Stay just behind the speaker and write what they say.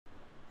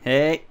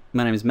Hey,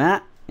 my name is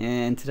Matt,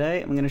 and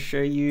today I'm going to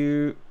show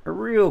you a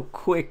real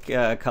quick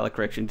color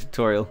correction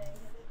tutorial.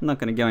 I'm not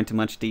going to go into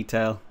much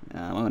detail.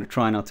 I'm going to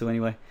try not to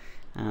anyway.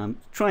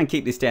 Try and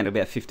keep this down to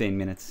about 15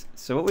 minutes.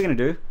 So what we're going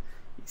to do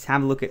is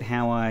have a look at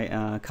how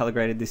I color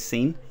graded this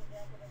scene.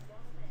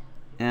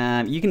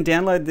 You can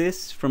download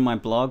this from my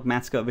blog,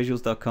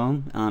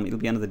 mattscottvisuals.com. It'll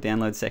be under the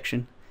download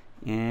section.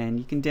 And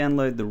you can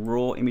download the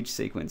raw image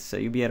sequence, so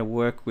you'll be able to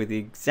work with the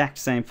exact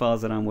same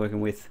files that I'm working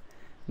with,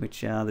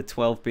 which are the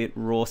 12-bit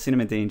raw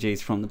cinema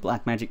DNGs from the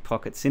Blackmagic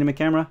Pocket cinema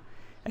camera.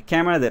 A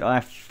camera that I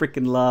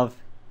freaking love.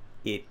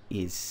 It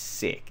is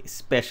sick,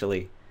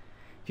 especially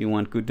if you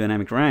want good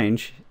dynamic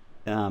range,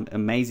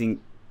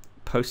 amazing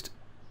post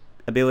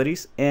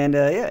abilities, and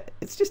yeah,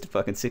 it's just a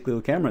fucking sick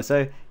little camera,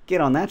 so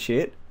get on that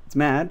shit. It's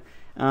mad.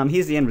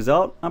 Here's the end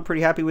result. I'm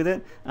pretty happy with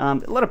it. A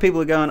lot of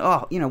people are going,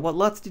 oh, you know, what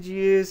LUTs did you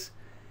use?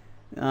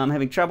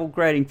 Having trouble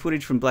grading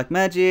footage from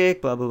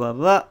Blackmagic, blah blah blah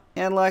blah,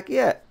 and like,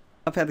 yeah,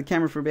 I've had the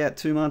camera for about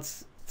 2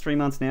 months, 3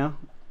 months now,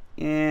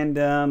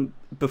 and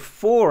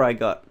before I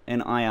got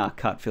an IR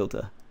cut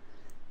filter,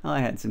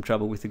 I had some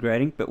trouble with the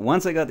grading, but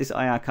once I got this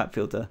IR cut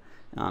filter,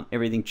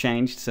 everything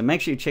changed. So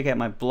make sure you check out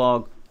my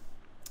blog,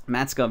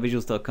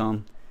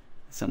 mattscottvisuals.com,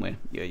 somewhere,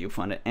 yeah, you'll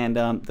find it, and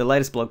the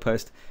latest blog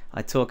post,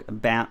 I talk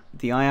about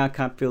the IR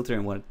cut filter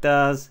and what it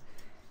does.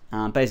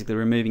 Basically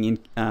removing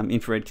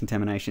infrared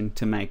contamination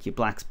to make your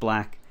blacks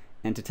black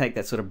and to take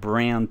that sort of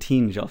brown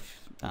tinge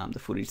off the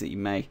footage that you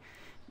may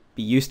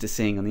be used to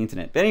seeing on the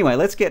internet. But anyway,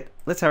 let's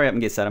hurry up and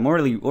get started. I'm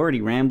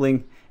already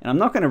rambling, and I'm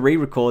not going to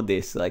re-record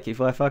this. Like, if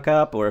I fuck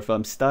up or if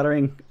I'm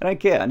stuttering, I don't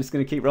care. I'm just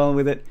going to keep rolling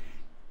with it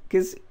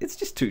because it's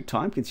just too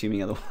time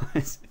consuming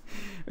otherwise.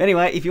 But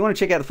anyway, if you want to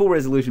check out the full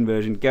resolution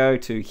version, go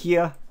to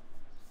here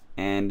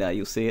and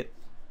you'll see it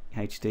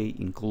HD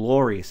in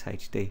glorious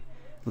HD.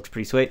 Looks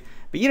pretty sweet,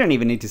 but you don't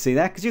even need to see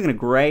that because you're going to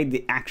grade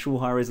the actual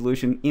high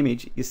resolution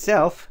image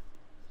yourself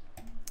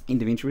in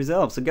Davinci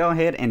Resolve. So go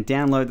ahead and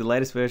download the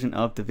latest version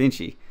of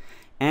Davinci,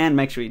 and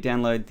make sure you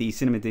download the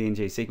cinema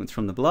DNG sequence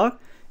from the blog,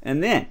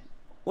 and then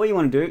what you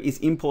want to do is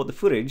import the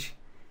footage.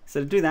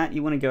 So to do that,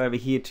 you want to go over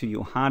here to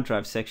your hard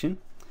drive section.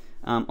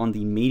 On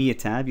the media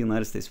tab, you'll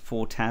notice there's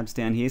 4 tabs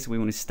down here, so we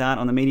want to start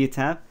on the media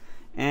tab,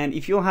 and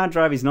if your hard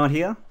drive is not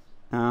here,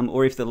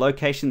 or if the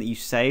location that you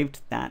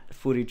saved that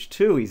footage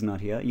to is not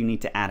here, you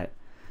need to add it.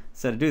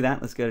 So to do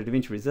that, let's go to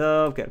Davinci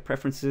Resolve, go to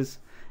Preferences,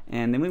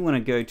 and then we want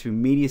to go to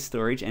Media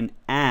Storage and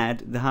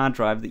add the hard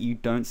drive that you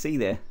don't see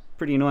there.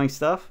 Pretty annoying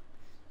stuff,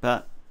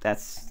 but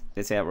that's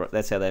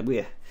how they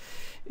wear.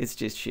 It's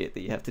just shit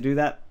that you have to do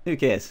that. Who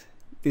cares?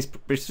 It's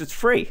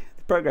free.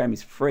 The program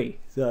is free,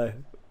 so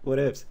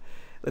whatevs.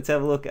 Let's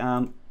have a look.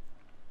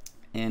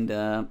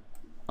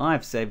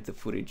 I've saved the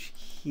footage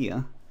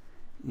here,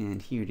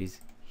 and here it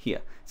is.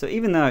 Here. So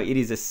even though it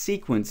is a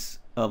sequence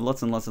of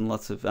lots and lots and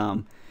lots of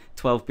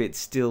 12-bit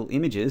still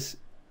images,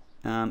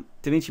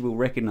 Davinci will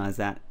recognize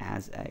that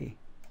as a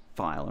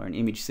file or an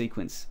image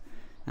sequence,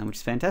 which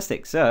is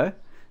fantastic. So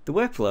the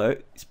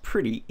workflow is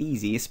pretty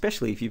easy,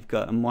 especially if you've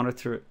got a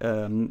moderately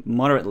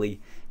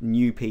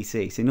new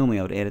PC. So normally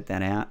I would edit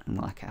that out and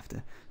like have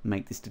to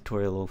make this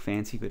tutorial all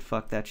fancy, but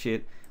fuck that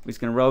shit. We're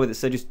just going to roll with it.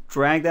 So just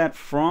drag that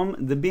from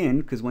the bin,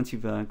 because once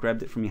you've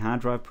grabbed it from your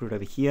hard drive, put it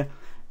over here,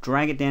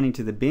 drag it down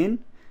into the bin,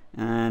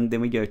 and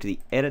then we go to the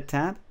edit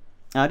tab.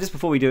 Just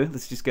before we do,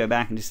 let's just go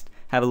back and just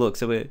have a look.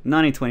 So we're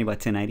 1920 by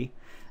 1080,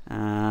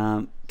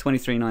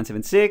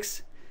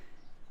 23976,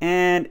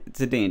 and it's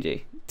a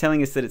DNG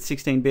telling us that it's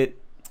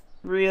 16-bit.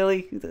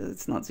 Really?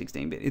 It's not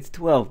 16-bit, it's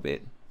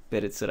 12-bit,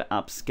 but it's sort of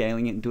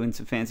upscaling it and doing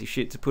some fancy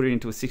shit to put it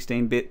into a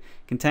 16-bit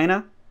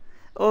container.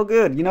 All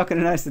good, you're not going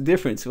to notice the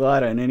difference. Well, I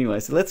don't anyway.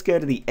 So let's go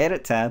to the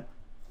edit tab,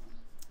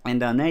 and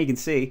now you can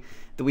see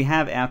that we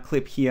have our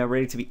clip here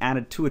ready to be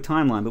added to a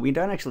timeline, but we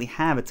don't actually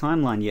have a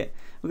timeline yet.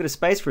 We've got a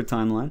space for a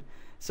timeline,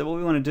 so what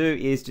we want to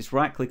do is just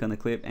right click on the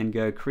clip and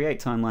go create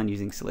timeline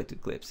using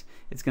selected clips.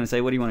 It's going to say,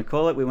 what do you want to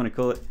call it? We want to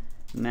call it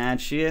mad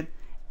shit,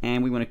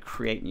 and we want to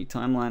create new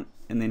timeline,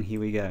 and then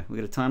here we go.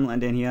 We've got a timeline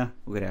down here,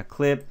 we've got our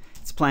clip,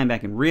 it's playing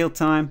back in real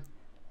time.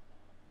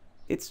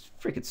 It's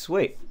freaking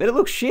sweet, but it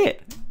looks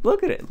shit.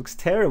 Look at it, it looks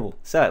terrible.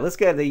 So let's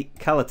go to the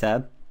color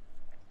tab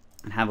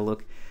and have a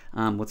look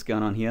what's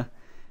going on here.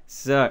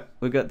 So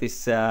we've got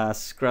this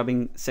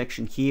scrubbing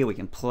section here. We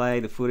can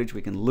play the footage,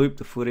 we can loop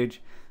the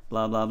footage,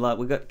 blah blah blah.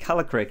 We've got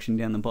color correction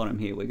down the bottom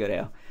here. We've got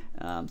our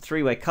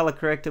 3-way color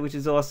corrector, which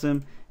is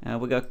awesome.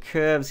 We've got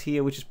curves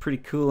here, which is pretty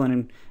cool,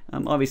 and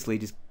obviously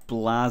just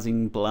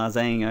blasing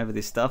over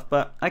this stuff,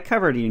 but I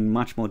cover it in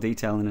much more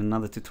detail in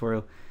another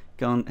tutorial.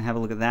 Go and have a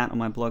look at that on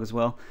my blog as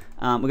well.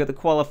 We've got the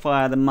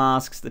qualifier, the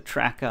masks, the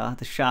tracker,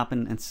 the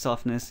sharpen and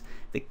softness,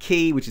 the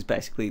key, which is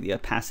basically the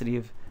opacity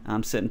of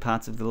certain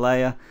parts of the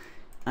layer,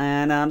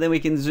 and then we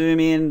can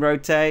zoom in,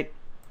 rotate,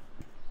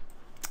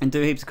 and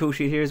do heaps of cool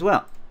shit here as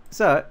well.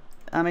 So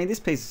I mean, this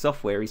piece of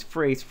software is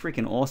free, it's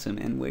freaking awesome,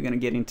 and we're going to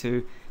get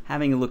into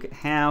having a look at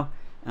how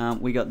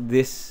we got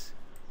this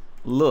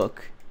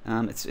look.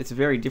 It's a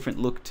very different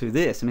look to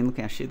this. I mean, look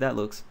how shit that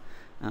looks.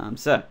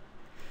 So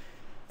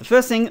the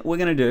first thing we're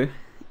going to do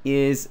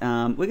is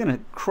we're going to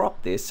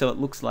crop this so it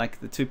looks like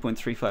the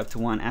 2.35 to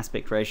 1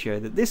 aspect ratio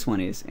that this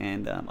one is,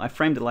 and I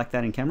framed it like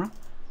that in camera.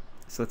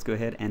 So let's go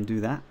ahead and do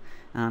that.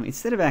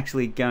 Instead of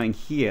actually going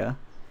here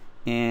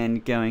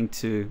and going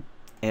to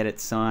edit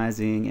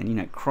sizing and, you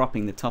know,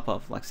 cropping the top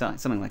off like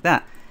something like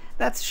that,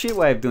 that's a shit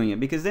way of doing it,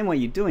 because then what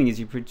you're doing is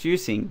you're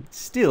producing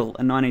still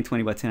a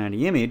 1920 by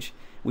 1080 image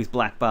with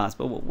black bars.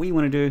 But what we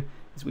want to do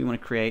is we want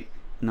to create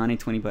a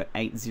 1920 by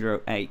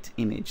 808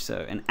 image,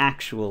 so an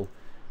actual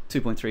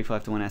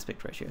 2.35 to 1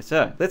 aspect ratio.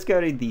 So let's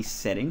go to the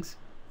settings,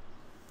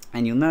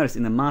 and you'll notice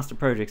in the master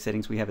project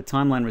settings we have a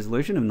timeline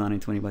resolution of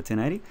 1920 by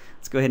 1080.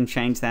 Let's go ahead and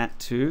change that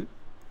to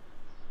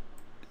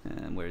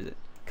where is it?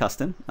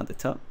 Custom at the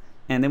top,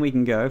 and then we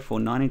can go for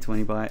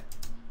 1920 by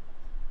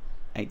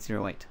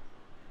 808.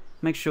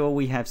 Make sure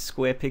we have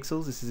square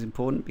pixels. This is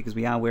important because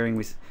we are working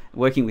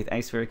with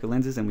aspherical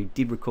lenses, and we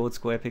did record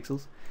square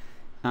pixels.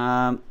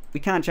 We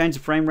can't change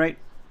the frame rate,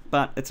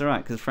 but it's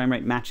alright because the frame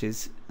rate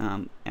matches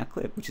our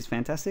clip, which is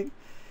fantastic.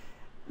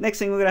 Next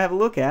thing we're going to have a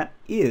look at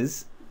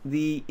is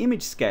the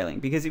image scaling,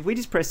 because if we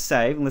just press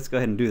save, and let's go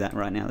ahead and do that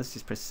right now. Let's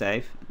just press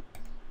save.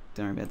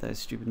 Don't worry about those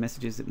stupid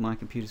messages that my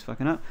computer's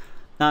fucking up.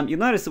 You'll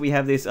notice that we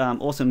have this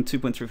awesome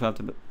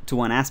 2.35 to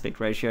 1 aspect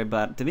ratio,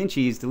 but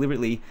Davinci is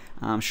deliberately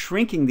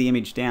shrinking the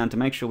image down to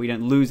make sure we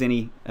don't lose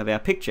any of our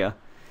picture.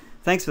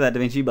 Thanks for that,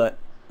 Davinci, but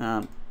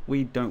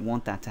we don't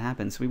want that to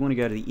happen. So we want to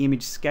go to the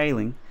image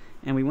scaling,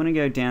 and we want to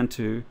go down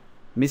to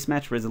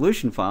mismatch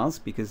resolution files,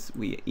 because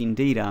we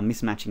indeed are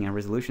mismatching our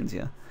resolutions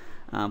here.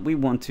 We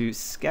want to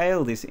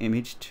scale this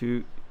image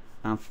to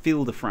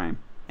fill the frame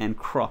and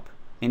crop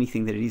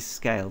anything that it is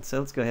scaled. So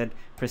let's go ahead,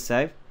 press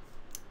save.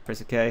 Press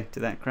OK to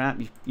that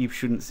crap. You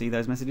shouldn't see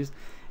those messages.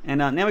 And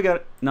now we got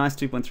a nice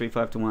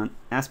 2.35 to 1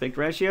 aspect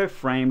ratio,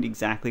 framed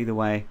exactly the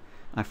way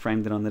I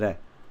framed it on the day.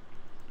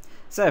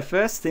 So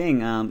first thing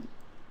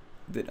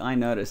that I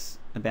notice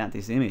about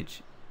this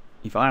image,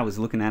 if I was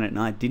looking at it and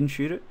I didn't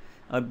shoot it,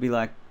 I'd be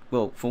like,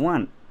 well, for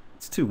one,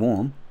 it's too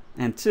warm,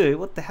 and two,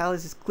 what the hell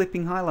is this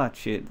clipping highlight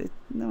shit?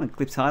 No one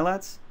clips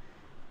highlights.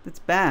 That's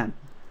bad.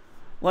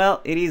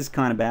 Well, it is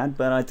kind of bad,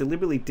 but I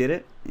deliberately did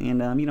it, and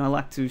you know, I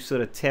like to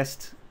sort of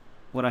test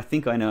what I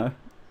think I know,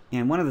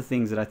 and one of the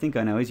things that I think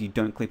I know is you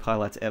don't clip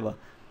highlights ever.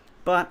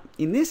 But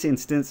in this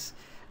instance,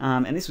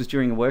 and this was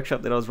during a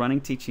workshop that I was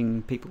running,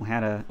 teaching people how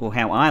to, or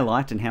how I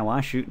light and how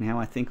I shoot and how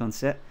I think on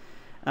set,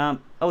 I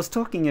was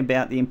talking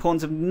about the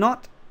importance of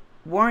not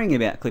worrying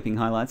about clipping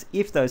highlights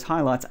if those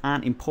highlights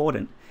aren't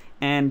important.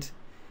 And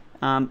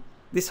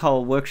this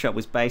whole workshop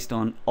was based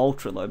on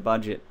ultra low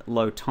budget,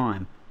 low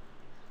time.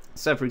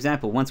 So for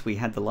example, once we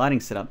had the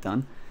lighting setup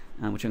done,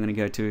 which I'm going to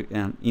go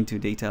to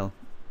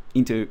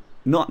into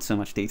not so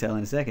much detail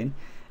in a second,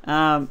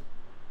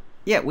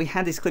 yeah, we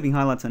had these clipping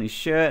highlights on his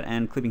shirt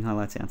and clipping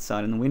highlights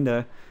outside in the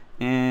window,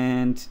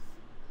 and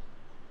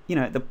you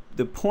know,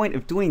 the point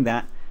of doing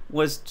that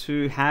was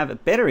to have a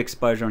better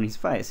exposure on his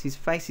face. His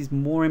face is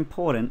more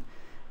important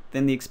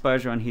than the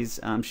exposure on his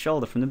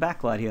shoulder from the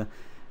backlight here.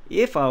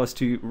 If I was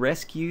to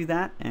rescue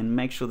that and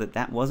make sure that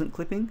that wasn't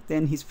clipping,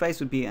 then his face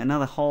would be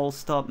another whole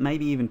stop,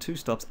 maybe even 2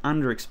 stops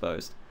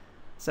underexposed.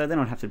 So then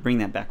I'd have to bring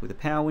that back with a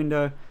power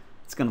window.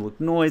 It's going to look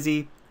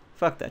noisy.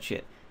 Fuck that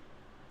shit.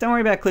 Don't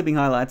worry about clipping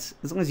highlights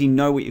as long as you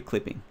know what you're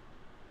clipping.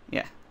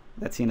 Yeah,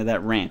 that's the end of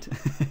that rant.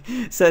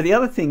 So the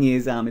other thing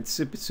is it's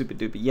super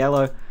duper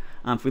yellow.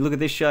 If we look at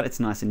this shot, it's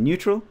nice and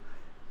neutral.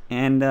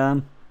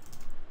 And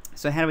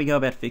so how do we go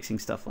about fixing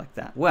stuff like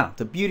that? Well,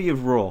 the beauty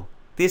of RAW.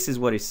 This is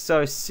what is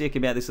so sick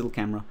about this little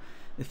camera.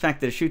 The fact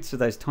that it shoots for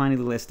those tiny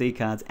little SD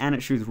cards, and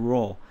it shoots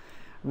RAW.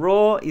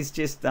 RAW is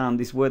just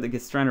this word that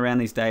gets thrown around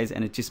these days,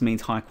 and it just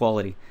means high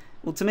quality.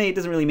 Well, to me, it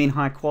doesn't really mean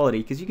high quality,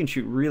 because you can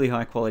shoot really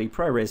high quality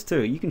ProRes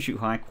too. You can shoot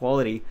high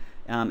quality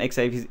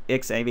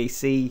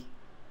XAVC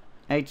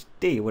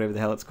HD, or whatever the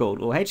hell it's called,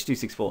 or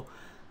H.264.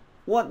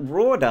 What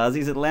RAW does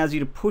is it allows you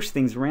to push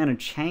things around and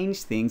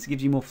change things. It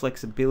gives you more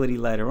flexibility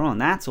later on.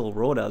 That's all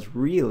RAW does,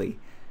 really.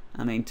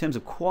 I mean, in terms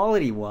of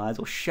quality-wise,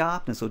 or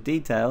sharpness, or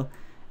detail,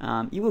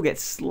 you will get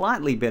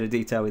slightly better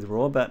detail with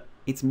RAW, but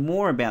it's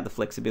more about the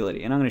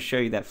flexibility, and I'm going to show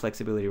you that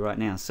flexibility right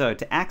now. So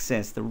to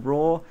access the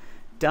RAW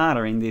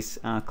data in this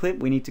clip,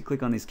 we need to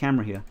click on this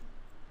camera here,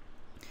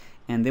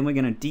 and then we're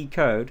going to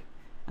decode.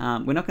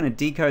 We're not going to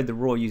decode the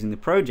RAW using the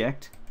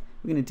project,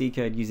 we're going to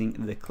decode using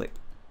the clip.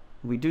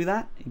 When we do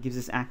that, it gives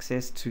us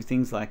access to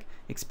things like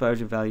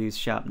exposure values,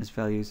 sharpness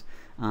values,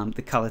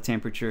 the color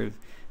temperature of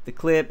the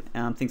clip,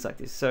 things like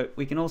this. So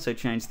we can also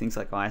change things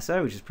like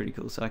ISO, which is pretty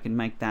cool. So I can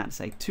make that,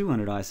 say,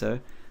 200 ISO.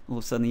 All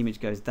of a sudden the image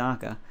goes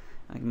darker.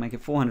 I can make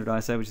it 400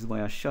 ISO, which is the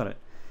way I shot it.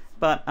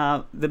 But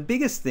the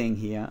biggest thing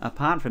here,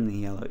 apart from the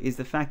yellow, is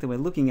the fact that we're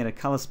looking at a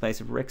color space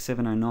of Rec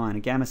 709, a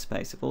gamma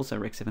space of also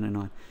Rec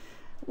 709.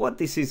 What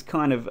this is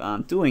kind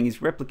of doing is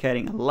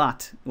replicating a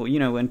LUT. Well, you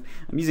know, when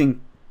I'm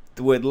using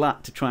the word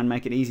LUT to try and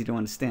make it easy to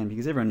understand,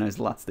 because everyone knows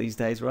LUTs these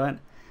days, right?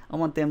 I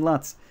want them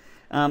LUTs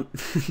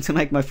to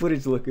make my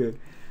footage look good.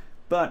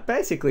 But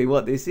basically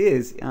what this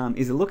is a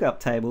lookup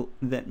table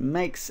that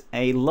makes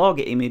a log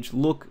image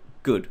look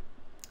good.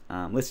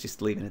 let's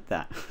just leave it at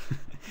that.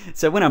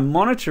 So when I'm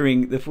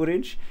monitoring the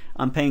footage,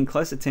 I'm paying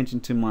close attention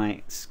to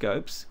my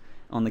scopes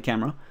on the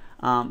camera,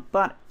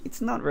 but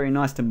it's not very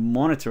nice to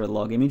monitor a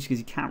log image because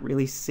you can't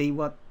really see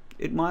what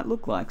it might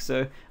look like.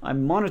 So I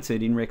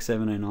monitored in Rec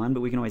 709,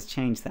 but we can always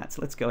change that.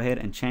 So let's go ahead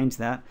and change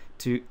that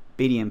to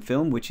BDM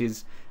Film, which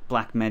is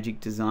Blackmagic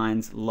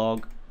Design's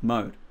log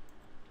mode.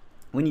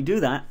 When you do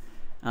that,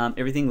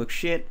 everything looks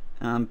shit,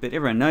 but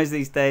everyone knows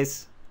these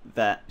days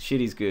that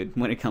shit is good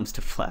when it comes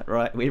to flat,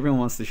 right? Everyone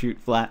wants to shoot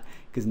flat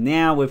because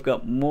now we've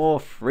got more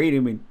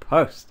freedom in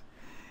post.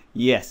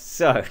 Yes,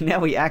 so now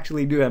we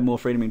actually do have more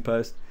freedom in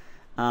post,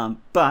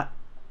 but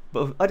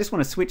I just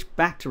want to switch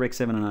back to Rec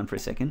 709 for a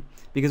second,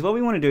 because what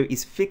we want to do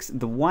is fix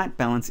the white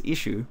balance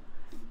issue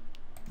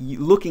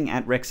looking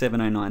at Rec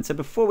 709. So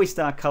before we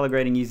start color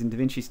grading using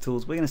Davinci's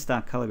tools, we're going to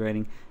start color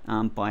grading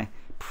by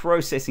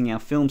processing our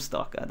film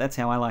stock. That's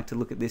how I like to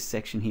look at this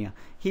section here.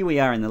 Here we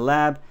are in the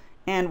lab,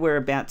 and we're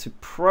about to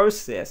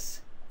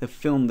process the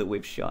film that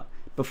we've shot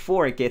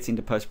before it gets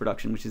into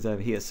post-production, which is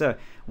over here. So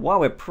while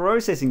we're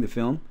processing the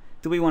film,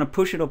 do we want to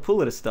push it or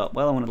pull it a stop?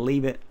 Well, I want to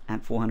leave it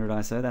at 400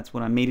 ISO. That's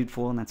what I'm metered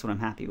for, and that's what I'm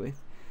happy with.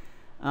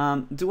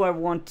 Do I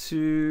want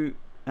to...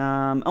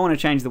 I want to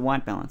change the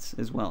white balance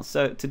as well.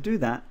 So to do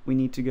that, we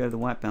need to go to the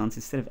white balance.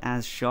 Instead of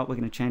as shot, we're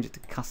going to change it to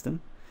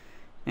custom.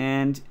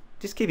 And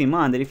just keep in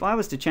mind that if I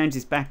was to change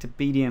this back to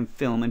BDM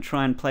Film and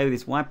try and play with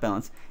this white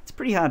balance, it's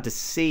pretty hard to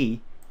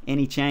see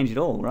any change at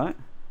all, right?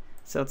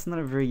 So it's not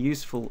a very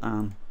useful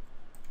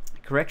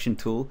correction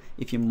tool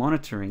if you're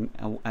monitoring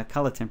a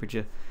color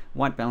temperature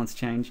white balance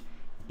change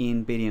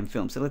in BDM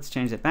Film. So let's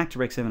change that back to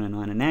Rec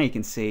 709, and now you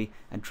can see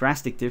a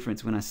drastic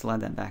difference when I slide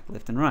that back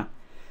left and right.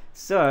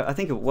 So I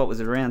think of what was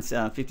it, around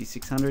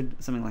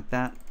 5600, something like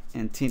that,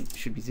 and tint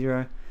should be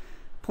 0.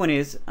 Point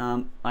is,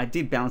 I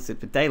did balance it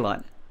for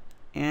daylight,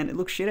 and it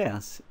looked shit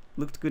house. It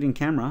looked good in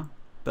camera,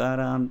 but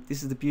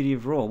this is the beauty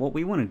of RAW. What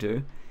we want to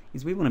do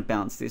is we want to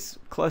balance this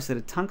closer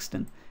to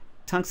tungsten.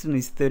 Tungsten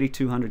is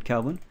 3200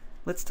 Kelvin.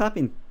 Let's type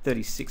in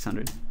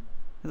 3600.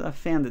 I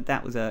found that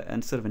that was a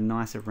sort of a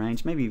nicer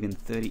range, maybe even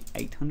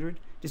 3800.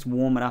 Just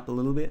warm it up a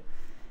little bit.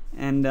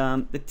 And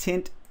the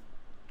tint,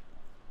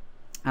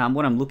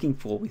 what I'm looking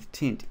for with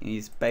tint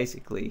is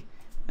basically,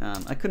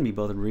 I couldn't be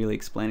bothered really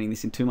explaining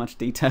this in too much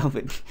detail,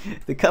 but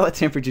the color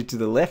temperature to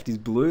the left is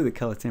blue, the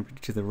color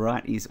temperature to the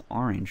right is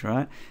orange,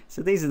 right?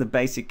 So these are the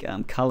basic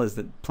colors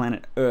that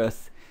planet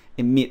Earth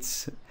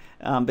emits.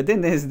 But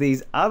then there's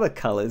these other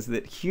colors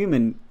that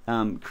human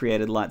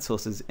created light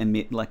sources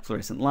emit, like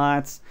fluorescent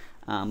lights,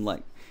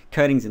 like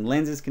coatings and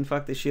lenses can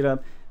fuck this shit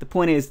up. The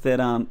point is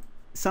that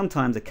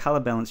sometimes a color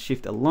balance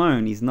shift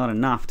alone is not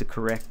enough to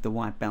correct the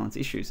white balance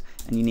issues,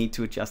 and you need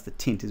to adjust the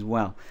tint as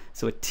well.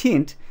 So a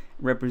tint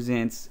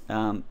represents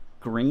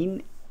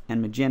green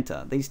and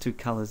magenta. These two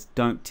colors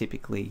don't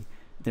typically,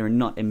 they're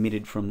not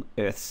emitted from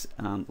Earth's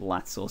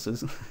light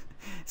sources.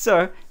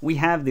 So we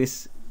have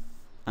this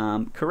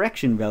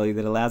correction value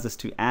that allows us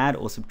to add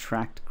or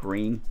subtract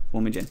green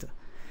or magenta.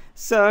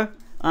 So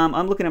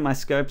I'm looking at my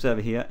scopes over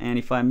here, and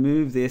if I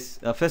move this,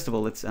 first of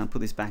all, let's put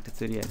this back to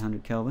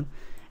 3800 Kelvin,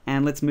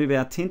 and let's move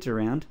our tint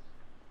around.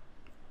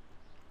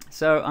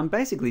 So I'm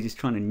basically just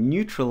trying to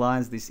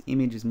neutralize this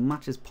image as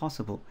much as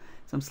possible.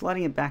 So I'm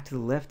sliding it back to the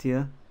left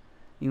here.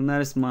 You'll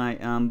notice my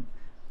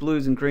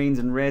blues and greens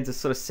and reds are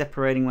sort of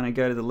separating when I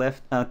go to the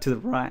left, to the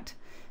right.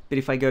 But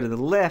if I go to the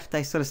left,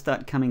 they sort of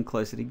start coming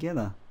closer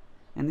together.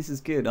 And this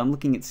is good. I'm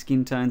looking at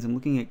skin tones, I'm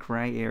looking at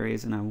gray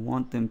areas, and I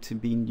want them to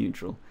be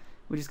neutral.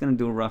 We're just going to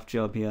do a rough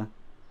job here.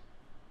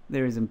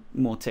 There is a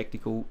more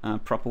technical,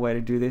 proper way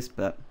to do this,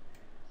 but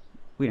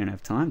we don't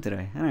have time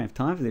today. I don't have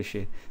time for this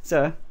shit.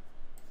 So,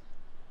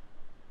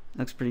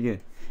 looks pretty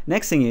good.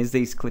 Next thing is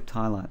these clipped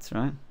highlights,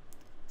 right?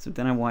 So we've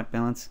done our white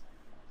balance,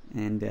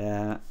 and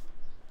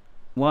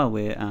while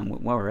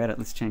we're at it,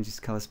 let's change this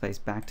color space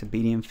back to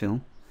BDM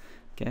Film.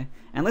 Okay,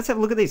 and let's have a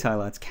look at these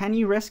highlights. Can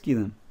you rescue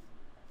them?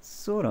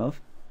 Sort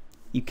of.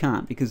 You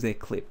can't, because they're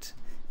clipped.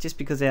 Just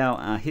because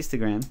our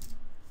histogram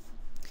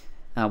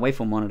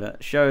waveform monitor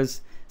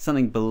shows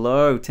something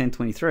below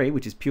 1023,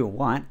 which is pure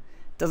white,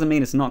 doesn't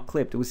mean it's not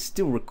clipped. It was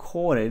still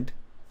recorded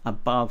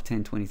above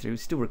 1023. It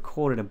was still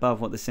recorded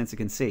above what the sensor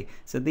can see.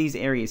 So these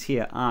areas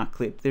here are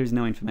clipped. There is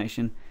no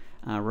information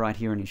right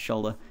here on his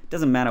shoulder.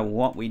 Doesn't matter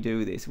what we do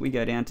with this. We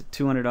go down to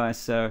 200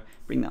 ISO,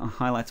 bring the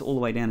highlights all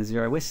the way down to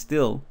 0. We're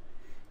still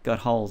got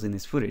holes in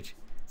this footage.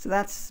 So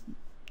that's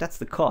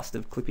the cost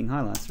of clipping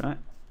highlights, right?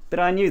 But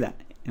I knew that,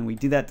 and we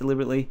did that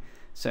deliberately.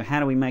 So how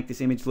do we make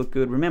this image look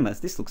good? Remember,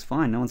 this looks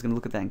fine. No one's going to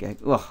look at that and go,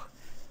 oh,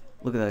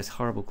 look at those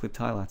horrible clipped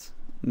highlights.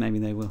 Maybe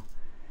they will.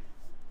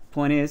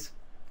 Point is,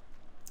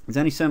 there's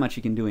only so much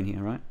you can do in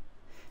here, right?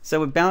 So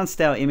we've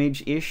balanced our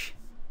image-ish,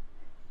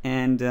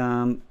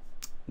 and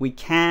we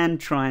can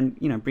try and,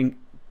 you know,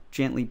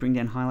 gently bring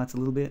down highlights a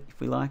little bit if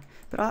we like.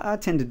 But I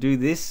tend to do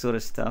this sort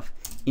of stuff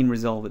in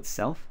Resolve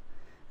itself.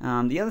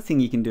 The other thing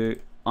you can do,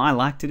 I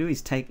like to do,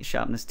 is take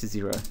sharpness to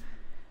 0.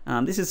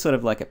 This is sort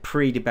of like a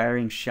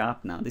pre-debarring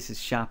sharpener. This is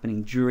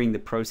sharpening during the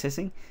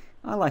processing.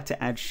 I like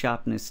to add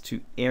sharpness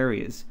to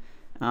areas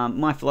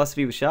my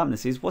philosophy with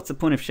sharpness is, what's the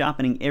point of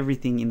sharpening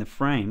everything in the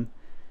frame?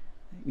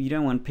 You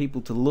don't want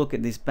people to look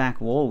at this back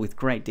wall with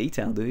great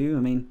detail, do you? I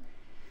mean,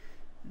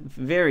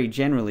 very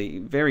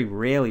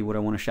rarely would I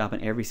want to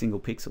sharpen every single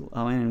pixel.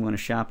 I only want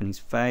to sharpen his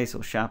face,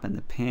 or sharpen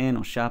the pen,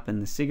 or sharpen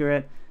the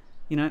cigarette.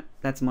 You know,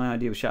 that's my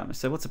idea of sharpness.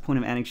 So what's the point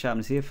of adding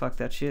sharpness here? Fuck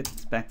that shit.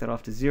 Let's back that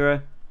off to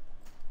 0.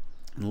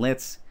 And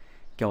let's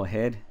go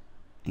ahead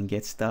and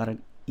get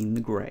started in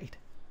the grade.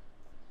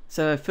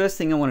 So first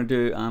thing I want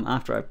to do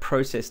after I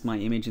processed my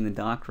image in the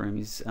darkroom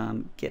is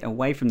get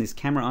away from this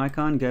camera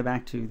icon, go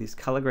back to this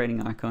color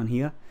grading icon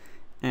here,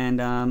 and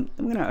I'm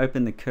going to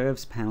open the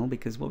curves panel,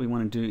 because what we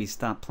want to do is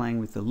start playing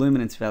with the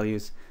luminance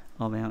values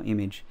of our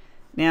image.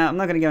 Now, I'm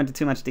not going to go into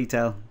too much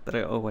detail, but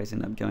I always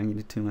end up going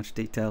into too much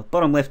detail.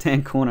 Bottom left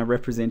hand corner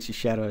represents your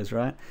shadows,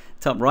 right?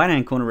 Top right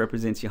hand corner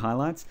represents your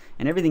highlights,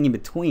 and everything in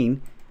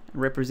between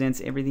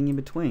represents everything in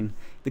between.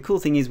 The cool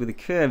thing is with the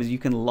curves, you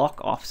can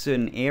lock off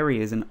certain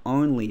areas and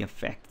only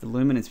affect the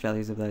luminance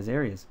values of those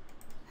areas.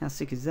 How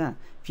sick is that?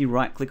 If you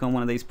right click on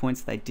one of these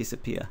points, they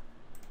disappear.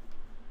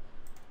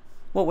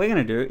 What we're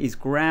going to do is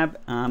grab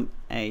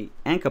a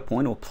anchor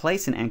point, or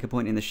place an anchor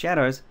point in the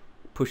shadows,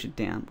 push it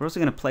down. We're also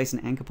going to place an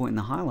anchor point in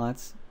the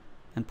highlights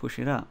and push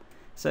it up.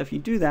 So if you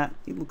do that,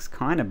 it looks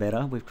kind of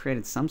better. We've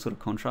created some sort of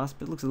contrast,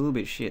 but it looks a little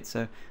bit shit.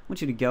 So I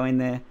want you to go in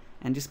there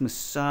and just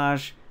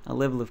massage a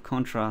level of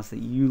contrast that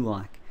you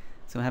like.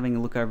 So having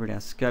a look over at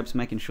our scopes,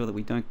 making sure that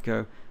we don't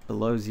go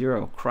below 0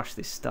 or crush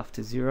this stuff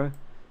to 0,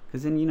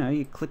 because then, you know,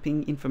 you're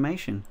clipping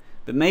information.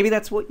 But maybe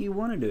that's what you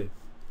want to do.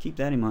 Keep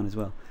that in mind as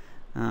well.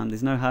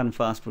 There's no hard and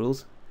fast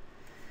rules.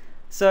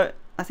 So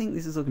I think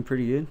this is looking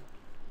pretty good.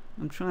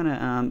 I'm trying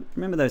to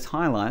remember those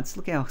highlights.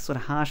 Look how sort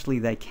of harshly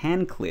they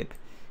can clip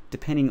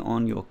depending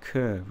on your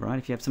curve, right?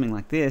 If you have something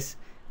like this,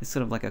 there's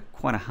sort of like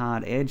quite a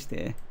hard edge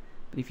there.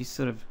 But if you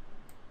sort of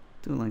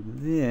do it like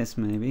this,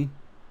 maybe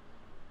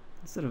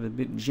it's sort of a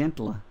bit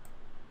gentler.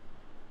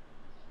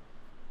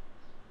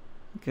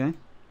 Okay,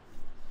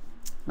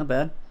 not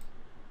bad.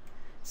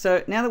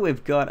 So now that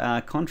we've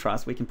got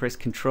contrast, we can press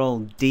Control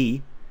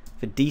D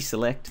for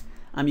deselect.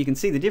 You can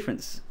see the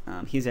difference.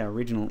 Here's our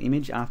original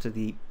image after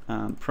the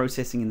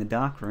processing in the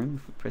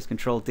darkroom. If we press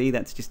Control D,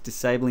 that's just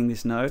disabling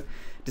this node.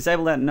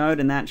 Disable that node,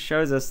 and that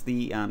shows us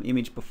the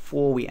image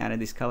before we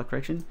added this color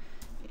correction.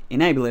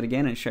 Enable it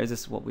again, and it shows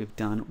us what we've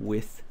done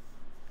with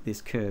this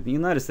curve.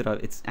 You'll notice that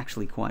it's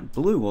actually quite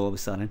blue all of a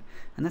sudden,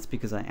 and that's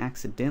because I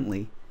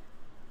accidentally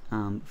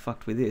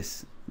fucked with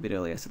this a bit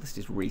earlier. So let's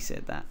just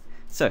reset that.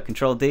 So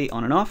Control D,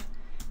 on and off.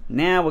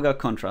 Now we've got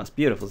contrast.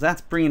 Beautiful. So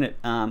that's bringing it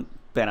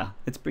better.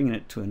 It's bringing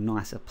it to a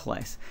nicer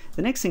place.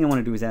 The next thing I want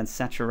to do is add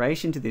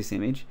saturation to this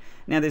image.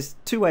 Now there's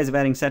 2 ways of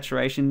adding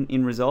saturation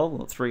in Resolve,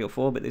 or 3 or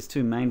 4, but there's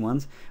 2 main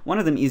ones. One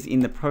of them is in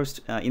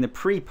the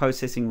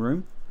pre-processing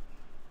room,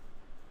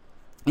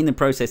 in the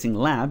processing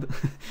lab,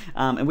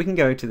 and we can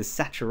go to the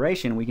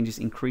saturation. We can just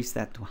increase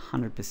that to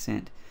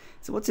 100%.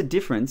 So what's the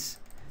difference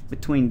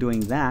between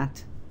doing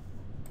that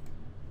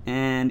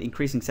and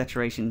increasing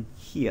saturation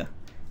here?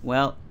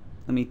 Well,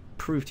 let me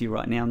prove to you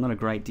right now, not a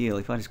great deal.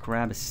 If I just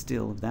grab a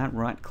still of that,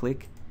 right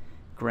click,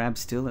 grab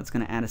still, that's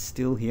going to add a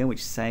still here,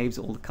 which saves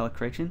all the color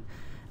correction.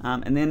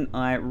 And then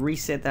I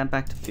reset that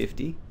back to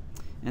 50,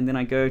 and then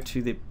I go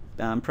to the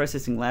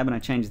processing lab and I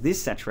change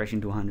this saturation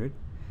to 100.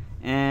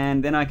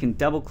 And then I can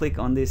double click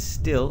on this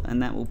still,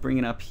 and that will bring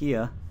it up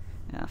here.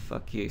 Ah,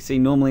 fuck you. See,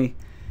 normally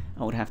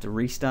I would have to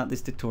restart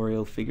this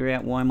tutorial, figure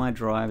out why my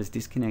drive is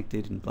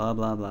disconnected, and blah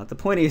blah blah. The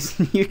point is,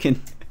 you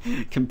can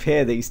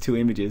compare these 2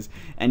 images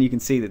and you can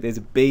see that there's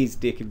a bee's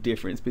dick of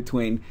difference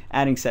between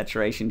adding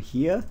saturation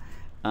here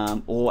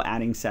or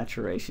adding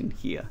saturation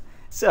here.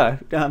 So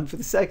for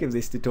the sake of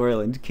this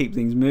tutorial and to keep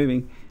things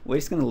moving, we're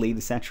just going to leave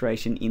the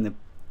saturation in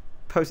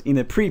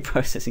the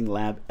pre-processing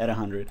lab at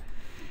 100.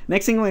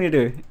 Next thing we're going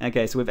to do,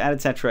 okay, so we've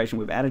added saturation,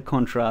 we've added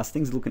contrast,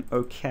 things are looking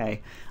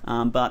okay,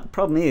 but the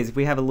problem is, if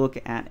we have a look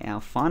at our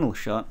final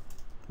shot,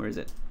 where is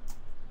it?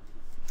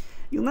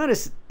 You'll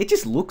notice it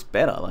just looks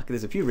better. Like,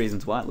 there's a few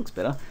reasons why it looks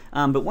better,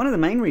 but one of the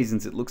main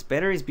reasons it looks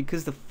better is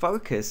because the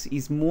focus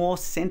is more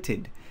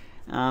centered,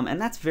 and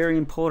that's very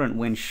important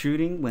when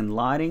shooting, when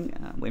lighting,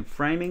 when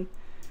framing,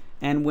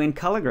 and when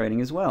color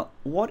grading as well.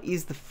 What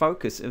is the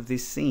focus of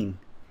this scene?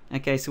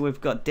 Okay, so we've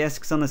got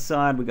desks on the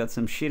side, we've got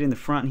some shit in the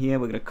front here,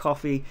 we've got a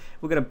coffee,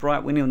 we've got a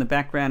bright window in the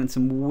background, and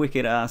some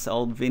wicked ass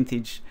old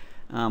vintage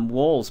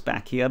walls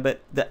back here,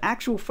 but the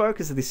actual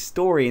focus of this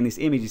story in this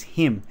image is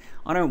him.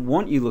 I don't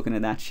want you looking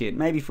at that shit,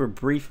 maybe for a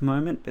brief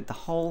moment, but the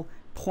whole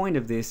point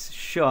of this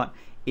shot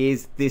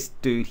is this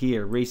dude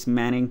here, Reese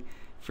Manning,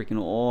 freaking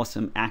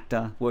awesome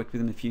actor, worked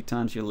with him a few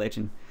times, you're a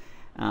legend.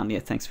 Yeah,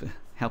 thanks for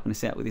helping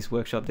us out with this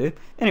workshop, dude.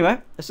 Anyway,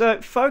 so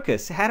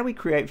focus, how do we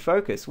create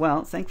focus?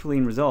 Well, thankfully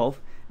in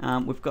Resolve,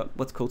 we've got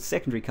what's called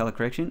secondary color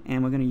correction,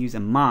 and we're going to use a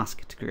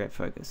mask to create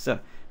focus. So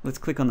let's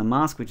click on the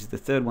mask, which is the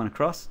 3rd one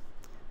across.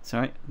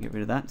 Sorry, get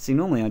rid of that. See,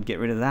 normally I'd get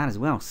rid of that as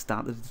well.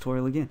 Start the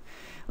tutorial again.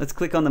 Let's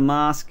click on the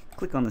mask,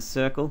 click on the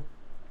circle.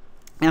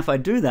 Now if I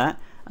do that,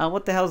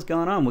 what the hell's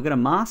going on? We've got a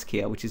mask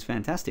here, which is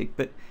fantastic,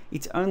 but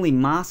it's only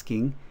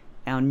masking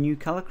our new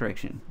color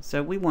correction.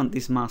 So we want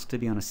this mask to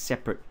be on a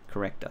separate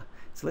corrector.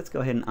 So let's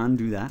go ahead and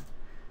undo that.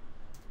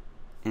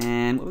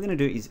 And what we're going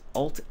to do is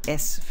Alt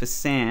S for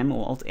SAM,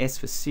 or Alt S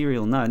for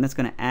serial node, and that's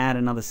going to add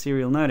another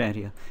serial node out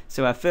here.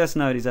 So our first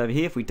node is over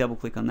here. If we double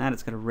click on that,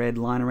 it's got a red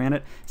line around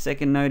it.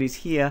 Second node is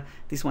here.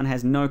 This one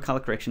has no color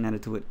correction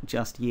added to it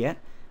just yet.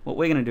 What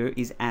we're going to do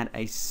is add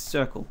a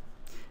circle.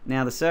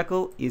 Now the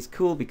circle is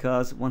cool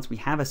because once we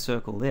have a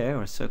circle there,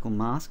 or a circle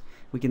mask,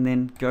 we can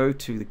then go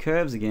to the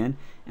curves again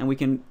and we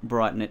can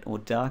brighten it or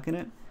darken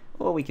it,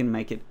 or we can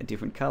make it a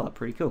different color.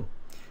 Pretty cool.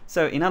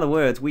 So in other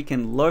words, we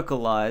can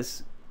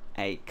localize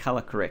a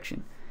color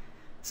correction.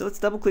 So let's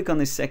double click on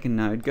this second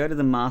node, go to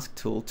the mask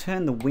tool,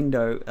 turn the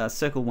window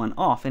circle one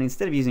off, and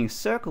instead of using a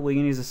circle, we're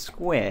going to use a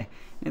square.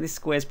 Now this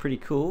square is pretty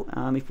cool.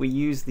 If we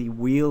use the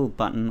wheel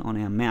button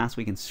on our mouse,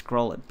 we can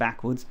scroll it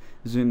backwards,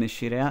 zoom this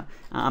shit out.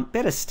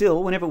 Better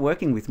still, whenever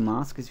working with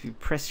masks, if you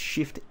press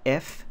Shift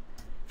F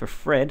for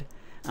Fred,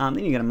 then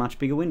you get a much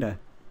bigger window.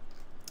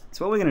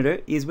 So what we're going to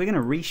do is we're going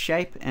to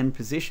reshape and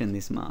position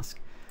this mask.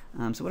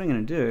 So what I'm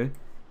going to do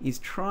is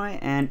try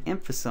and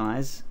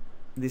emphasize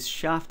this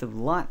shaft of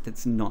light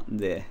that's not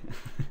there.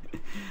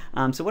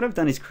 So what I've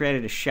done is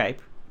created a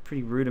shape,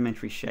 pretty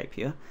rudimentary shape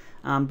here,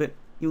 but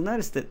you'll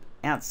notice that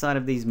outside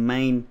of these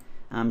main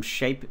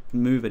shape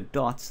mover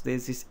dots,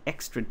 there's this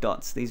extra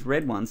dots, these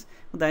red ones.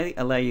 What they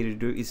allow you to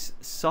do is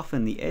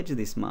soften the edge of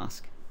this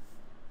mask.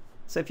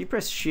 So if you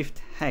press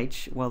Shift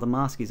H while the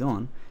mask is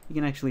on, you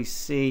can actually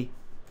see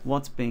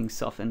what's being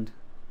softened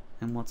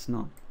and what's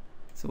not.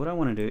 So what I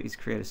want to do is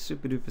create a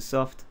super duper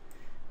soft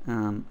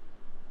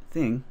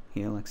thing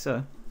here, like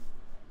so.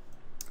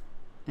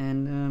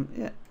 And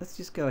yeah, let's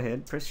just go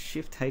ahead, press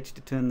Shift H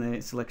to turn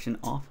the selection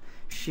off,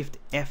 Shift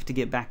F to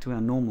get back to our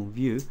normal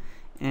view,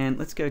 and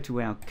let's go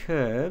to our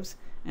curves.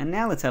 And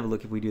now let's have a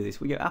look. If we do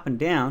this, we go up and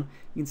down,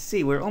 you can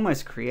see we're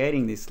almost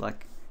creating this,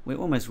 like we're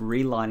almost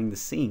relighting the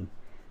scene.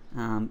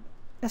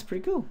 That's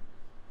pretty cool.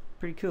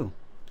 Pretty cool.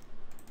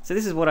 So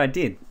this is what I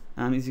did.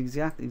 Is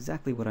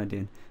exactly what I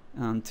did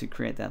to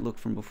create that look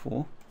from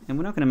before. And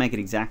we're not going to make it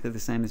exactly the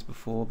same as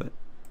before, but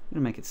we're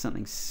going to make it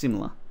something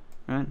similar,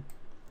 right?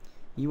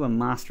 You are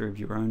master of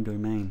your own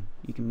domain.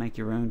 You can make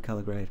your own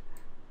color grade.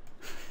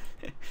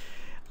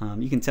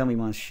 You can tell me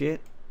my shit.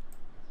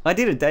 I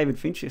did a David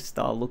Fincher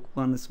style look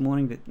one this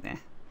morning, but nah,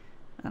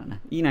 I don't know.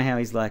 You know how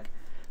he's like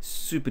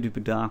super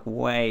duper dark,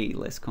 way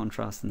less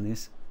contrast than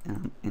this,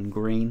 and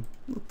green.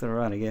 Looked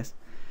alright, I guess.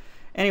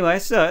 Anyway,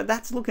 so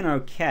that's looking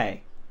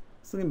okay.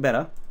 It's looking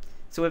better.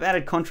 So we've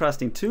added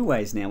contrast in two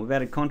ways now. We've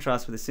added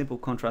contrast with a simple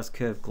contrast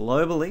curve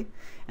globally,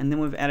 and then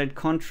we've added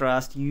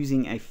contrast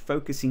using a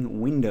focusing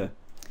window.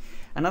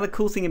 Another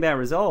cool thing about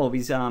Resolve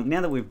is now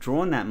that we've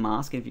drawn that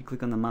mask, and if you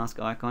click on the mask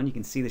icon, you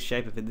can see the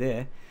shape of it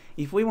there.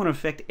 If we want to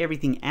affect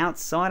everything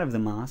outside of the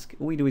mask,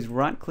 all we do is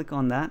right click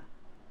on that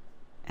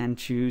and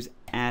choose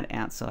Add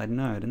Outside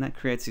Node, and that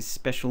creates this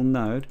special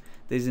node.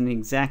 There's an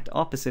exact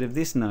opposite of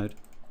this node.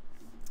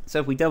 So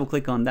if we double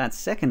click on that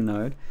second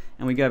node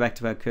and we go back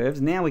to our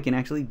curves, now we can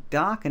actually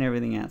darken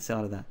everything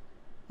outside of that.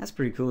 That's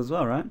pretty cool as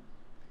well, right?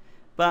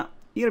 But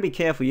you gotta be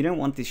careful. You don't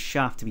want this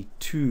shaft to be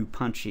too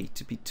punchy,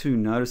 to be too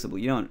noticeable.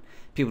 You don't want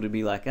people to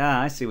be like,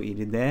 ah, I see what you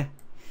did there.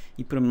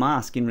 You put a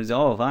mask in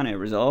Resolve. I know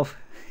Resolve.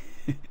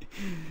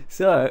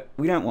 So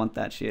we don't want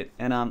that shit.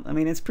 And I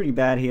mean, it's pretty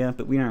bad here,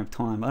 but we don't have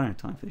time. I don't have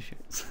time for this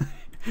shit. So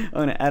I'm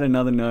gonna add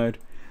another node.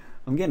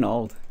 I'm getting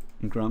old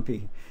and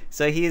grumpy.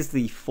 So here's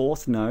the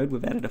fourth node.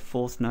 We've added a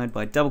fourth node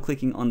by double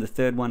clicking on the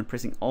third one and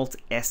pressing Alt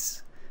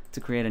S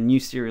to create a new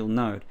serial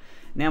node.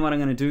 Now what I'm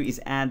going to do is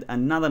add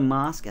another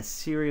mask, a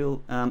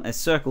circle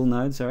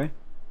node, sorry.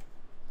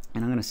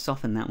 And I'm going to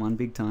soften that one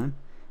big time.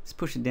 Just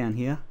push it down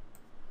here.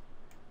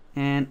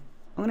 And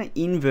I'm going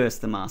to inverse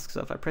the mask.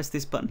 So if I press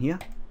this button here,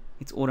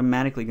 it's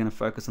automatically going to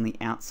focus on the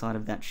outside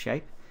of that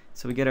shape.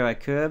 So we go to our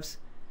curves.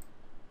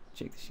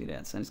 Check this shit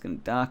out. So I'm just going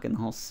to darken the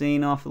whole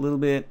scene off a little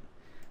bit.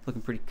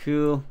 Looking pretty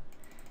cool.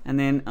 And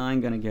then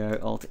I'm going to go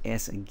Alt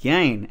S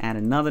again, add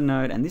another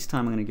node, and this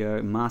time I'm going to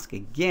go mask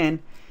again,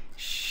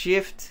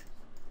 Shift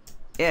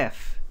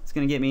F. It's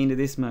going to get me into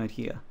this mode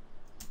here.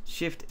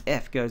 Shift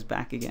F goes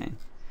back again.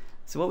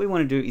 So what we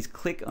want to do is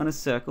click on a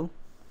circle,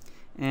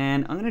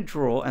 and I'm going to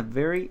draw a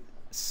very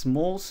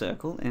small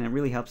circle, and it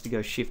really helps to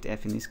go Shift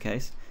F in this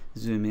case,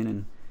 zoom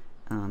in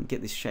and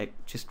get this shape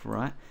just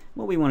right.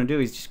 What we want to do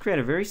is just create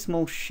a very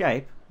small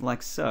shape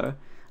like so,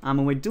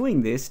 and we're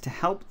doing this to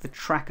help the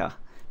tracker,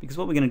 because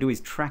what we're going to do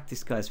is track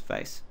this guy's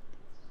face.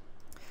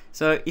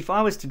 So if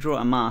I was to draw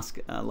a mask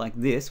like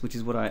this, which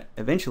is what I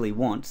eventually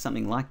want,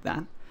 something like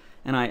that,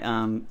 and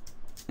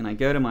I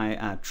go to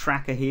my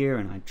tracker here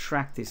and I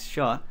track this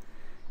shot,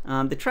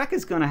 the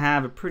tracker's going to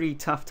have a pretty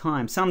tough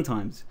time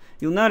sometimes.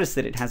 You'll notice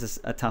that it has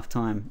a tougher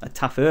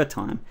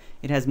time.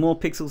 It has more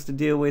pixels to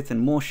deal with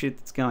and more shit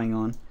that's going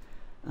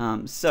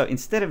on. So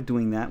instead of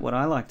doing that, what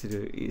I like to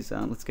do is,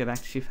 let's go back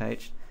to Shift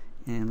H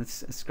and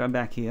let's scrub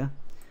back here,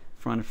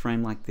 find a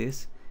frame like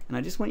this. And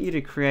I just want you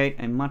to create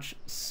a much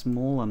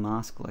smaller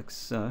mask like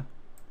so.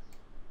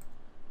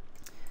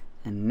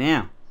 And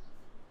now,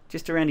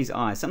 just around his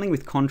eyes. Something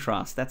with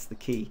contrast, that's the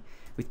key.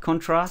 With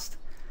contrast.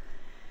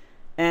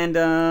 And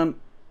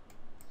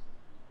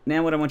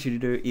now what I want you to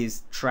do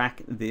is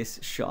track this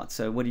shot.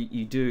 So what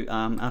you do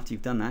after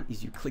you've done that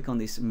is you click on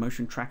this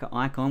motion tracker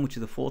icon, which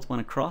is the fourth one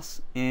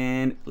across,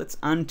 and let's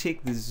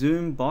untick the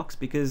zoom box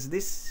because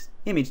this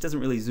image doesn't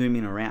really zoom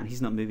in or out.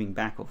 He's not moving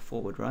back or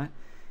forward, right?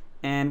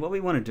 And what we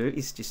want to do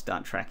is just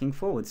start tracking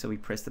forward. So we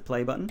press the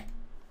play button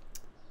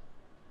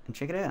and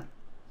check it out.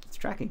 It's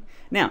tracking.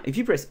 Now, if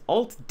you press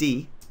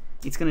Alt-D,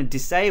 it's going to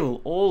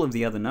disable all of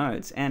the other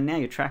nodes, and now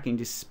your tracking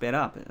just sped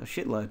up a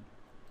shitload.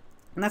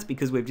 And that's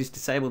because we've just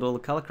disabled all the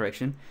color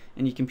correction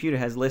and your computer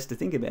has less to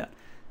think about.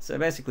 So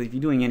basically, if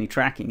you're doing any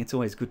tracking, it's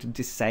always good to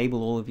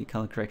disable all of your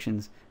color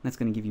corrections, and that's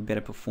going to give you better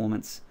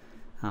performance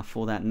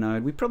for that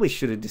node. We probably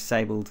should have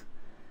disabled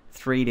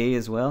 3D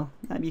as well.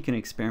 Maybe you can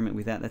experiment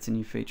with that. That's a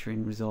new feature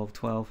in Resolve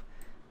 12.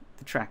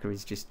 The tracker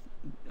is just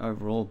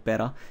overall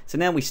better. So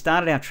now we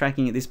started our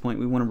tracking at this point.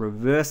 We want to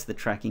reverse the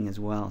tracking as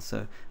well.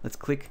 So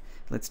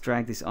let's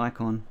drag this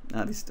icon,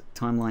 this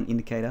timeline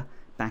indicator,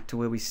 back to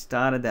where we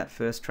started that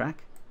first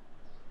track.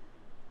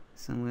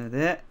 Somewhere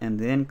there, and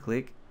then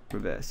click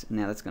reverse. And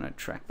now that's going to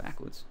track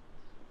backwards.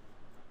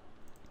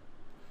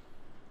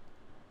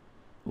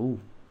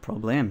 Ooh,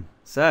 problem.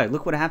 So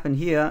look what happened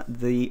here.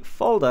 The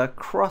folder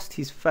crossed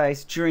his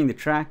face during the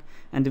track,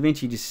 and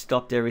Davinci just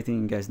stopped everything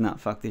and goes, nah,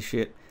 fuck this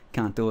shit,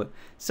 can't do it.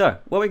 So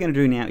what we're going to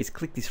do now is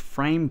click this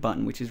frame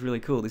button, which is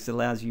really cool. This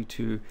allows you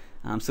to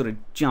sort of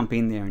jump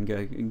in there and go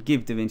and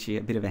give Davinci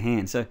a bit of a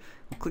hand. So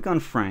we'll click on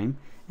frame,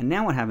 and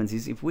now what happens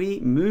is if we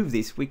move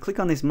this, we click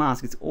on this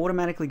mask, it's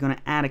automatically going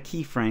to add a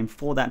keyframe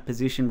for that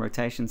position,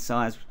 rotation,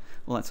 size,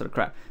 all that sort of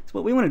crap. So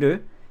what we want to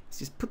do is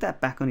just put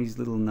that back on his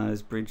little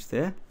nose bridge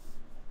there.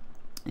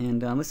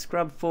 And let's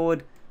scrub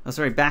forward,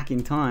 back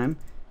in time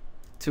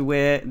to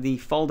where the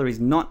folder is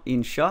not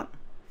in shot,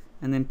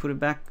 and then put it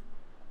back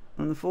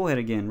on the forehead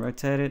again.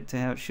 Rotate it to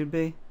how it should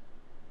be,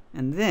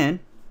 and then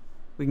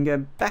we can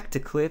go back to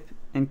clip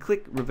and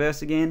click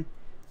reverse again.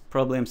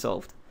 Problem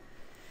solved.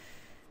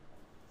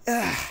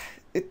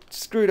 It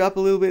screwed up a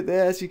little bit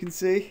there, as you can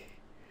see,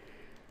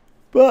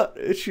 but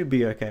it should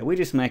be okay. We're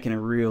just making a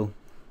real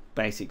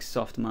basic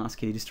soft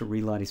mask here just to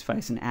relight his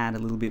face and add a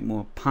little bit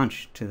more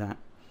punch to that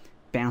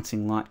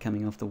bouncing light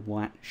coming off the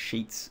white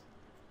sheets.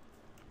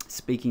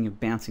 Speaking of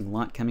bouncing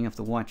light coming off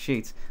the white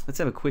sheets, let's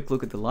have a quick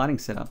look at the lighting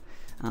setup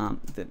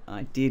that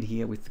I did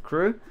here with the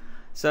crew.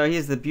 So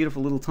here's the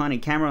beautiful little tiny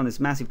camera on this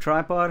massive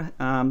tripod.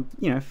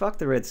 You know, fuck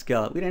the red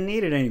scarlet, we don't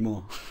need it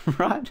anymore,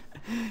 right?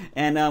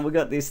 And we've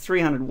got this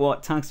 300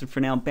 watt tungsten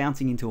Fresnel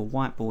bouncing into a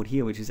whiteboard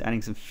here, which is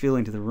adding some fill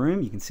into the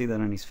room. You can see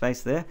that on his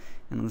face there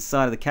and on the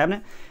side of the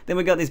cabinet. Then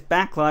we've got this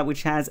backlight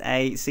which has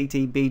a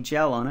CTB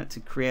gel on it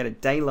to create a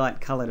daylight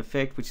colored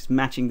effect, which is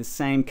matching the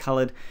same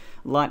colored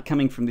light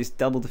coming from this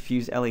double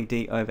diffuse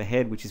LED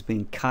overhead, which is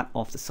being cut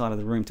off the side of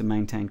the room to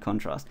maintain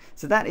contrast.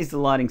 So that is the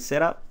lighting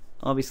setup.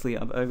 Obviously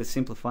I've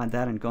oversimplified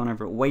that and gone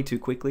over it way too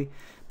quickly,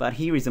 but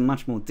here is a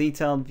much more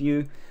detailed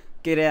view.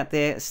 Get out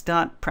there,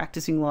 start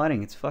practicing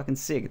lighting. It's fucking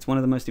sick. It's one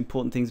of the most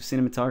important things of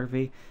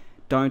cinematography.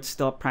 Don't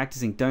stop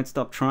practicing. Don't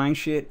stop trying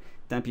shit.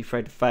 Don't be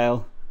afraid to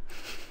fail.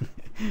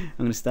 I'm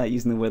going to start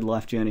using the word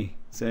life journey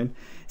soon.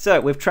 So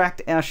we've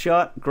tracked our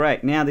shot.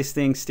 Great. Now this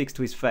thing sticks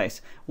to his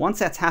face. Once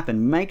that's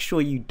happened, make sure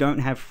you don't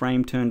have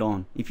frame turned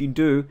on. If you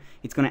do,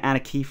 it's going to add a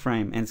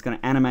keyframe and it's going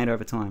to animate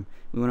over time.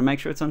 We want to make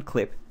sure it's on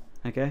clip.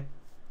 Okay?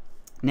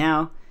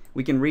 Now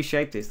we can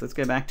reshape this. Let's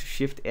go back to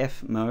Shift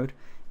F mode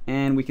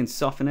and we can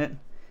soften it.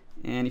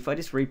 And if I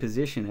just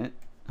reposition it,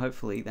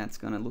 hopefully that's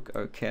going to look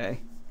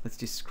okay. Let's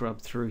just scrub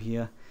through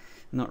here.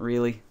 Not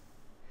really.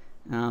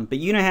 But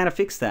you know how to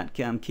fix that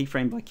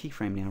keyframe by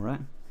keyframe now, right?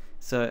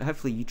 So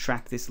hopefully you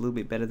track this a little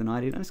bit better than I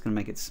did. I'm just going to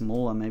make it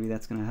smaller. Maybe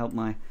that's going to help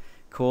my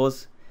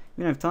cause.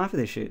 We don't have time for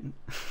this shit.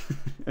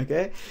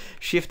 Okay?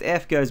 Shift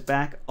F goes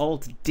back.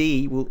 Alt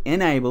D will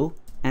enable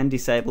and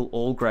disable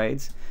all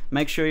grades.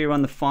 Make sure you're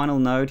on the final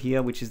node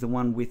here, which is the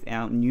one with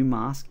our new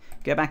mask.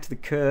 Go back to the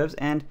curves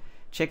and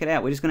check it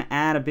out. We're just going to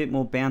add a bit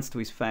more bounce to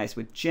his face.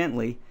 We're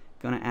gently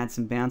going to add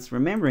some bounce,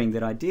 remembering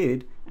that I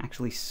did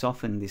actually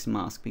soften this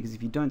mask, because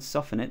if you don't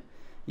soften it,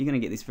 you're going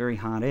to get this very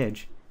hard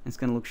edge and it's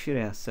going to look shit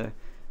out. So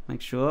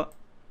make sure,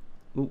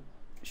 ooh,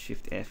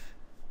 Shift F,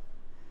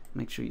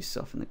 make sure you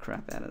soften the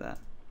crap out of that.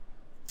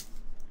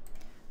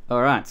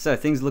 Alright, so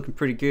things are looking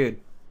pretty good.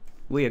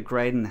 We are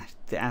grading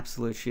the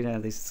absolute shit out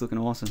of this. It's looking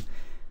awesome.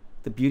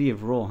 The beauty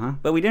of RAW, huh?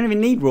 But we don't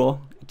even need RAW.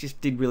 It just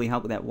did really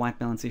help with that white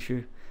balance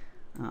issue.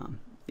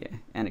 Yeah,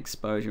 and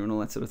exposure and all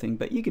that sort of thing.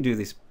 But you can do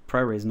this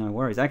ProRes, no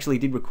worries. I actually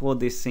did record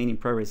this scene in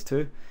ProRes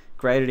too.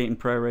 Graded it in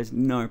ProRes,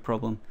 no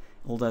problem.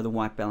 Although the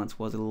white balance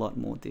was a lot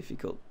more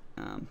difficult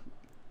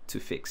to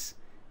fix.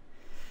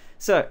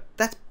 So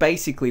that's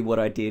basically what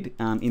I did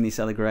in this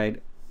other grade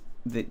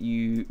that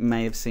you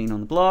may have seen on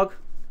the blog.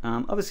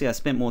 Obviously I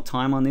spent more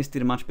time on this,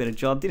 did a much better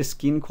job, did a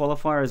skin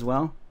qualifier as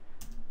well.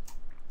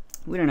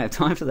 We don't have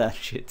time for that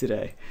shit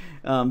today.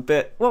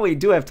 But what we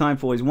do have time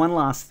for is one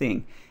last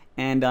thing.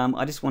 And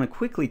I just want to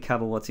quickly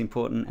cover what's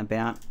important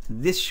about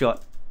this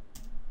shot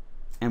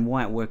and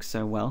why it works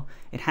so well,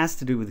 it has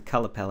to do with the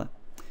color palette.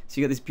 So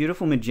you got this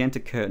beautiful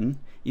magenta curtain,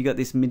 you got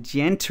this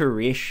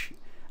magenta-ish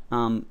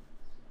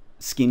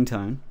skin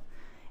tone,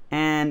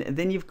 and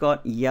then you've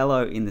got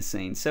yellow in the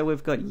scene. So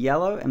we've got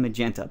yellow and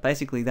magenta.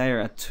 Basically, they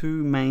are our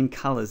two main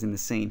colors in the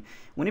scene.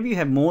 Whenever you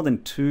have more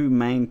than two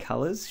main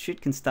colors,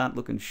 shit can start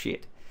looking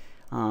shit.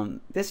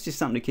 That's just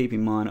something to keep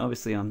in mind.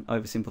 Obviously, I'm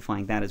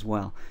oversimplifying that as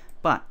well.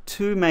 But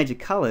two major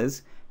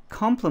colors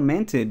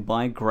complemented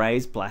by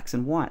grays, blacks,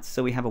 and whites.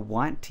 So we have a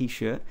white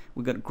t-shirt,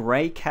 we've got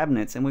gray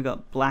cabinets, and we've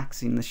got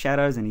blacks in the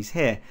shadows and his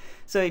hair.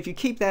 So if you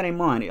keep that in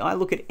mind, I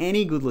look at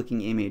any good-looking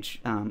image,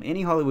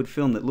 any Hollywood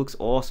film that looks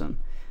awesome,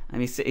 I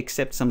mean,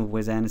 except some of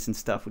Wes Anderson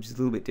stuff, which is a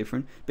little bit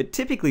different. But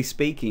typically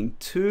speaking,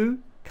 two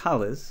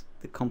colors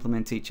that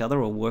complement each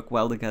other or work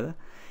well together,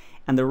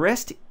 and the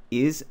rest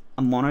is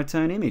a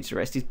monotone image. The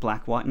rest is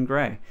black, white, and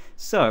gray.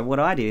 So what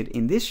I did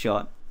in this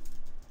shot,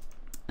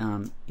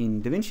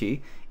 in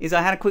Davinci, is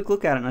I had a quick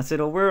look at it and I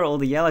said, oh, where are all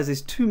the yellows?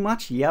 There's too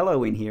much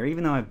yellow in here,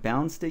 even though I've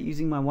balanced it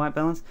using my white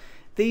balance.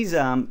 These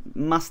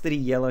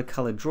mustardy yellow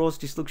colored drawers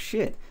just look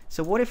shit.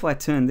 So what if I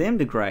turn them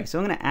to gray? So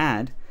I'm going to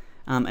add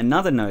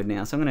another node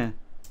now. So I'm going to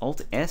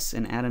Alt S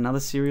and add another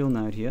serial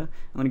node here.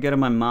 I'm going to go to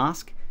my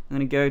mask. I'm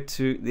going to go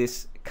to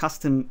this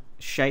custom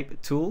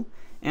shape tool,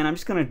 and I'm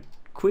just going to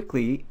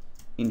quickly,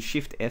 in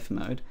Shift F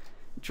mode,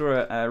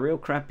 draw a real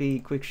crappy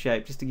quick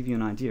shape just to give you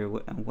an idea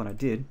of what I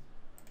did.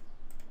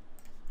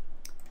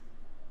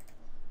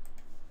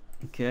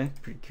 Okay,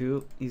 pretty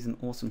cool. Here's an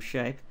awesome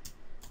shape.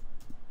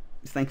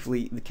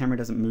 Thankfully the camera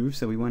doesn't move,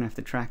 so we won't have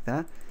to track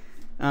that.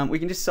 We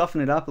can just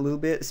soften it up a little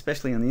bit,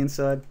 especially on the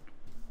inside.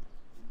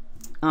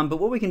 But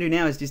what we can do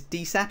now is just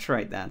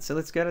desaturate that. So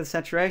let's go to the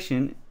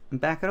saturation and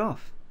back it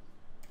off.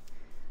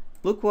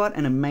 Look what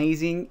an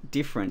amazing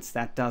difference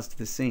that does to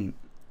the scene.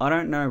 I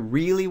don't know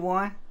really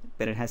why,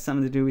 but it has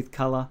something to do with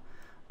color.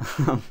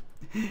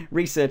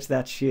 Research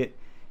that shit.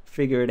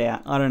 Figure it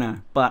out. I don't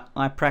know, but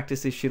I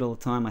practice this shit all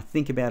the time. I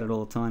think about it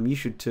all the time. You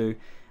should too.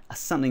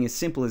 Something as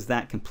simple as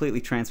that completely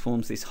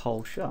transforms this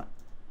whole shot.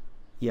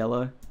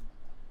 Yellow,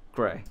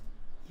 gray,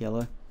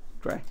 yellow,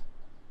 gray.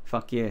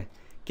 Fuck yeah.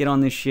 Get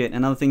on this shit.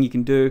 Another thing you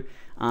can do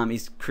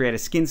is create a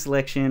skin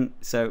selection.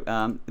 So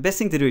the best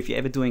thing to do if you're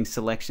ever doing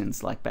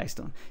selections, like based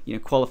on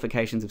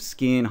qualifications of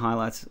skin,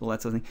 highlights, all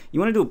that sort of thing,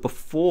 you want to do it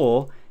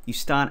before you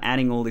start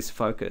adding all this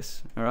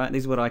focus. All right,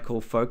 these are what I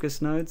call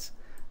focus nodes.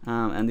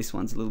 And this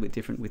one's a little bit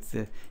different with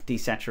the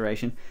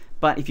desaturation.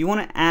 But if you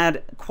want to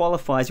add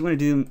qualifiers, you want to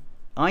do them,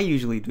 I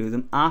usually do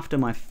them after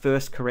my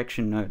first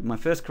correction node. My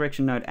first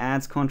correction node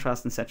adds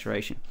contrast and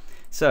saturation.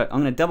 So I'm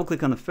going to double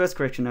click on the first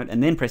correction node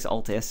and then press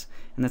Alt S,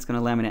 and that's going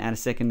to allow me to add a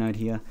second node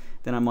here.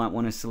 Then I might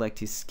want to select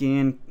his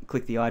skin,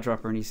 click the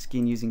eyedropper on his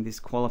skin using this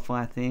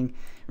qualifier thing.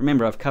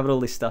 Remember, I've covered all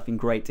this stuff in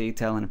great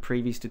detail in a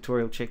previous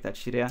tutorial, check that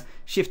shit out.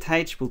 Shift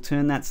H will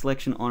turn that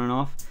selection on and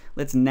off.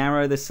 Let's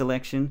narrow the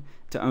selection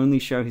to only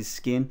show his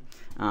skin.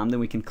 Then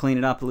we can clean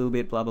it up a little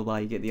bit, blah blah blah,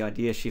 you get the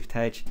idea. Shift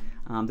H.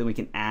 Then we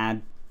can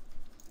add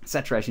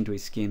saturation to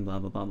his skin, blah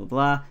blah blah blah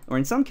blah. Or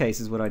in some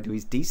cases what I do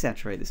is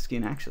desaturate the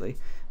skin, actually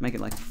make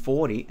it like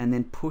 40 and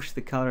then push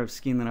the color of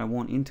skin that I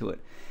want into it.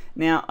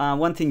 Now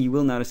one thing you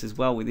will notice as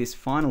well with this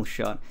final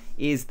shot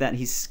is that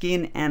his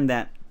skin and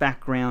that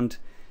background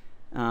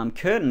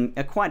curtain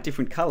are quite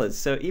different colors.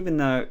 So even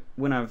though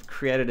when I've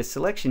created a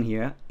selection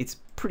here, it's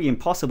pretty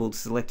impossible to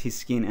select his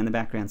skin and the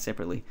background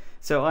separately.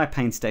 So I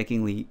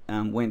painstakingly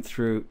went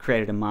through,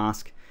 created a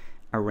mask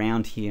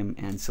around him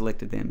and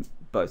selected them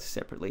both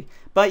separately.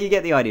 But you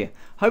get the idea.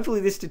 Hopefully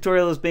this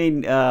tutorial has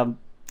been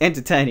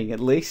entertaining at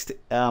least.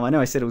 I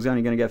know I said it was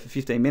only going to go for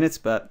 15 minutes,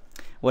 but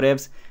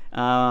whatevs.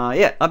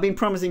 Yeah, I've been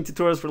promising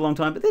tutorials for a long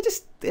time, but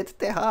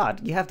they're hard.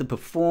 You have to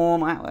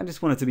perform. I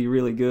just want it to be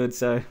really good,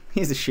 so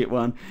here's a shit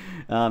one.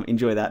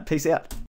 Enjoy that. Peace out.